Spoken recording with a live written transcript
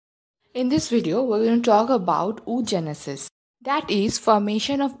In this video, we're going to talk about oogenesis, that is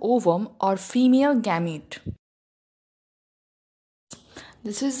formation of ovum or female gamete.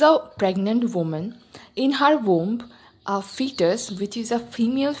 This is a pregnant woman. In her womb, a fetus, which is a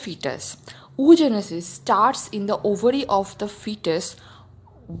female fetus. Oogenesis starts in the ovary of the fetus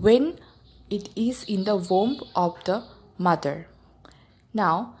when it is in the womb of the mother.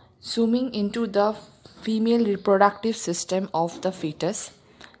 Now, zooming into the female reproductive system of the fetus,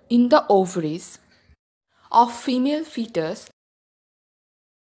 in the ovaries of female fetus,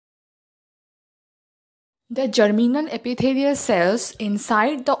 the germinal epithelial cells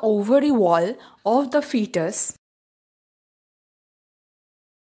inside the ovary wall of the fetus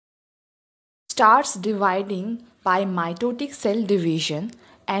starts dividing by mitotic cell division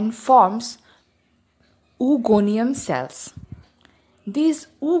and forms oogonium cells. These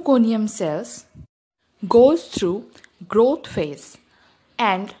oogonium cells goes through growth phase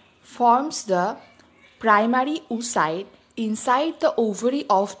and forms the primary oocyte inside the ovary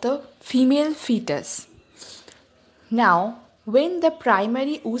of the female fetus. Now, when the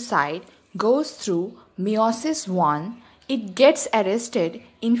primary oocyte goes through meiosis 1, it gets arrested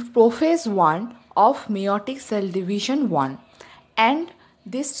in prophase 1 of meiotic cell division 1, and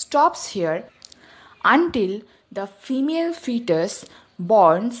this stops here until the female fetus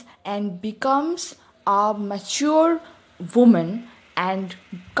borns and becomes a mature woman and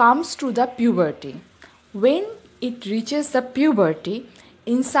comes to the puberty. When it reaches the puberty,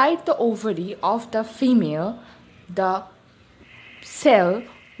 inside the ovary of the female, the cell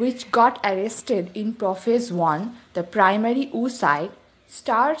which got arrested in prophase 1, the primary oocyte,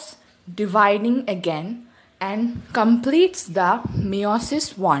 starts dividing again and completes the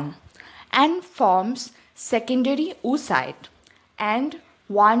meiosis 1 and forms secondary oocyte and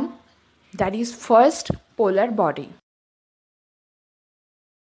one, that is first polar body.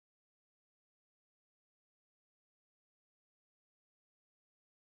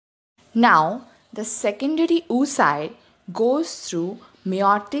 Now, the secondary oocyte goes through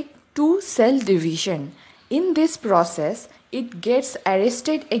meiotic 2 cell division. In this process, it gets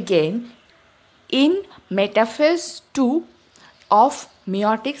arrested again in metaphase 2 of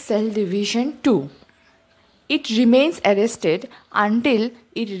meiotic cell division 2. It remains arrested until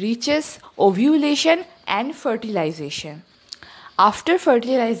it reaches ovulation and fertilization. After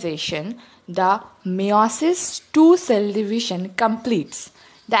fertilization, the meiosis 2 cell division completes.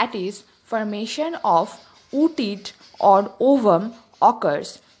 That is, formation of oocyte or ovum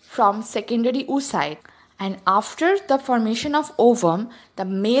occurs from secondary oocyte, and after the formation of ovum, the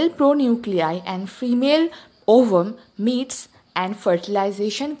male pronuclei and female ovum meets and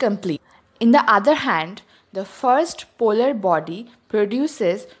fertilization completes. In the other hand, the first polar body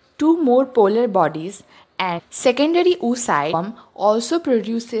produces 2 more polar bodies, and secondary oocyte also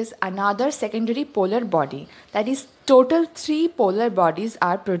produces another secondary polar body. That is, total 3 polar bodies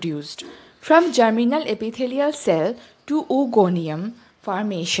are produced. From germinal epithelial cell to oogonium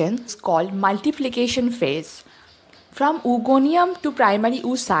formation is called multiplication phase. From oogonium to primary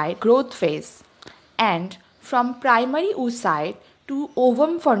oocyte, growth phase. And from primary oocyte to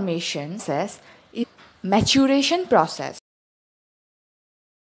ovum formation process is maturation process.